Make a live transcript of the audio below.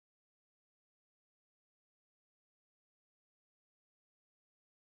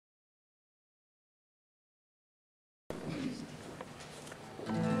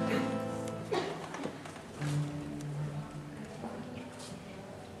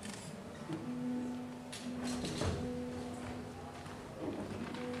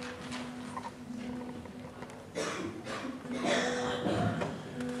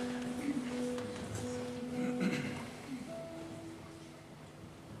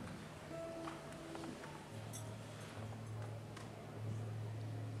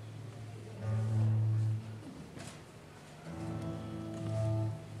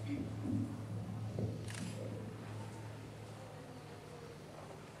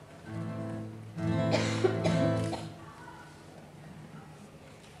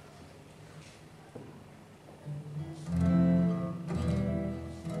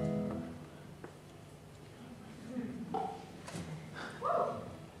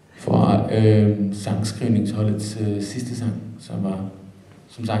sangskrivningsholdets sidste sang, som var,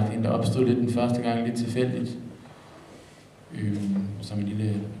 som sagt, en, der opstod lidt den første gang, lidt tilfældigt, som en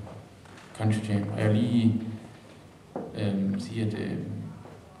lille country jam. Og jeg vil lige sige, at det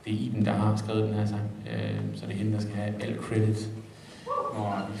er Iben, der har skrevet den her sang, så det er hende, der skal have al credit.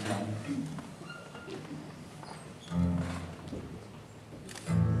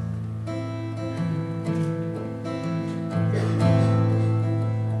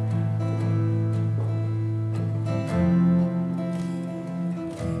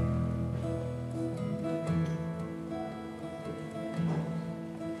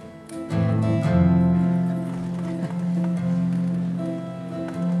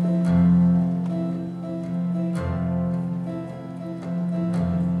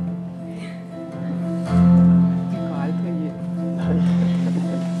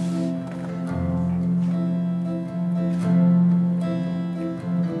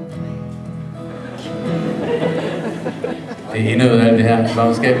 Det er endnu ud af det her. Bare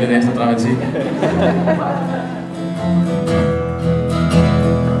at skabe lidt ekstra dramatik.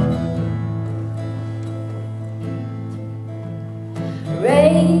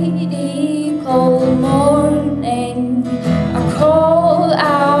 Rainy cold morning, I call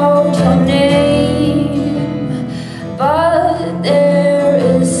out your name, but there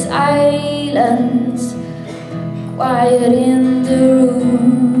is silence, quiet in the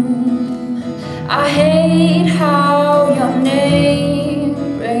room. I hate how your name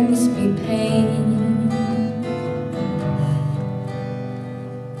brings me pain.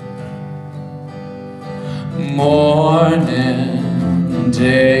 Morning,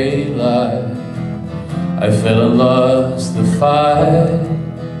 daylight, I fell and lost the fight.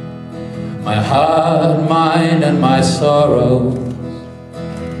 My heart, mind, and my sorrows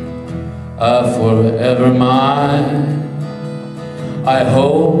are forever mine. I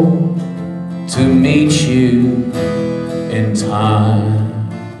hope to meet you in time.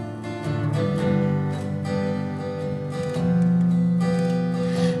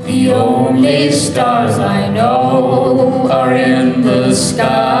 The only stars I know are in the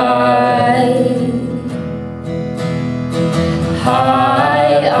sky,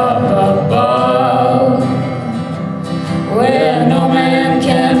 high up above, where no man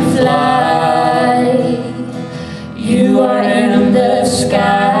can fly. You are in the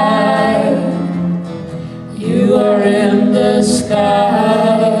sky. You are in the sky.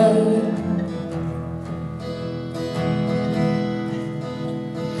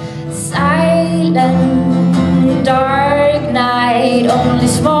 Silent, dark night, only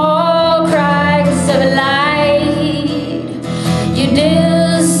small cracks of light. You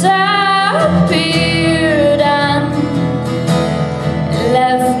disappeared and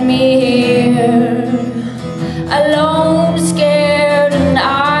left me here, alone, scared, and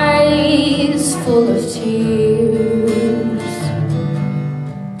eyes full of tears.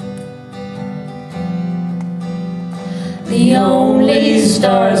 The only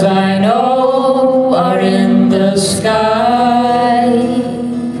stars I know are in the sky,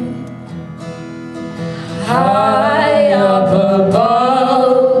 high up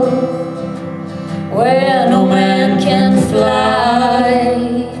above, where no man can fly.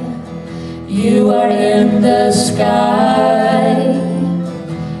 You are in the sky.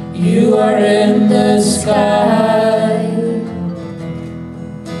 You are in the sky.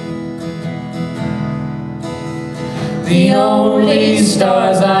 The only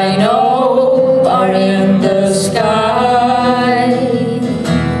stars I know are in the sky,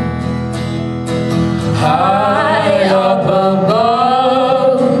 high up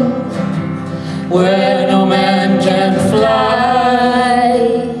above, where no man can fly.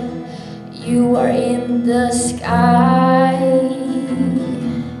 You are in the sky.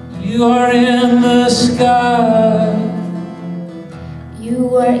 You are in the sky.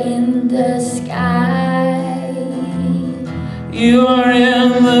 You are in the sky. You are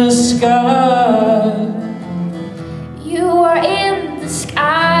in the sky. You are in the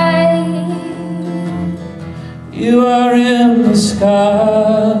sky. You are in the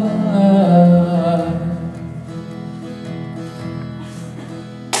sky.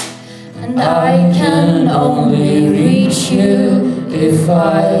 And I can only reach you if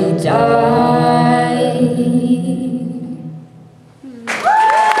I die.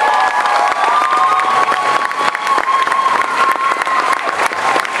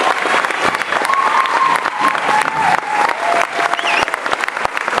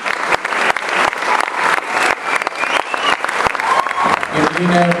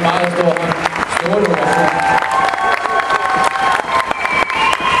 Meget stor hånd. Strålende.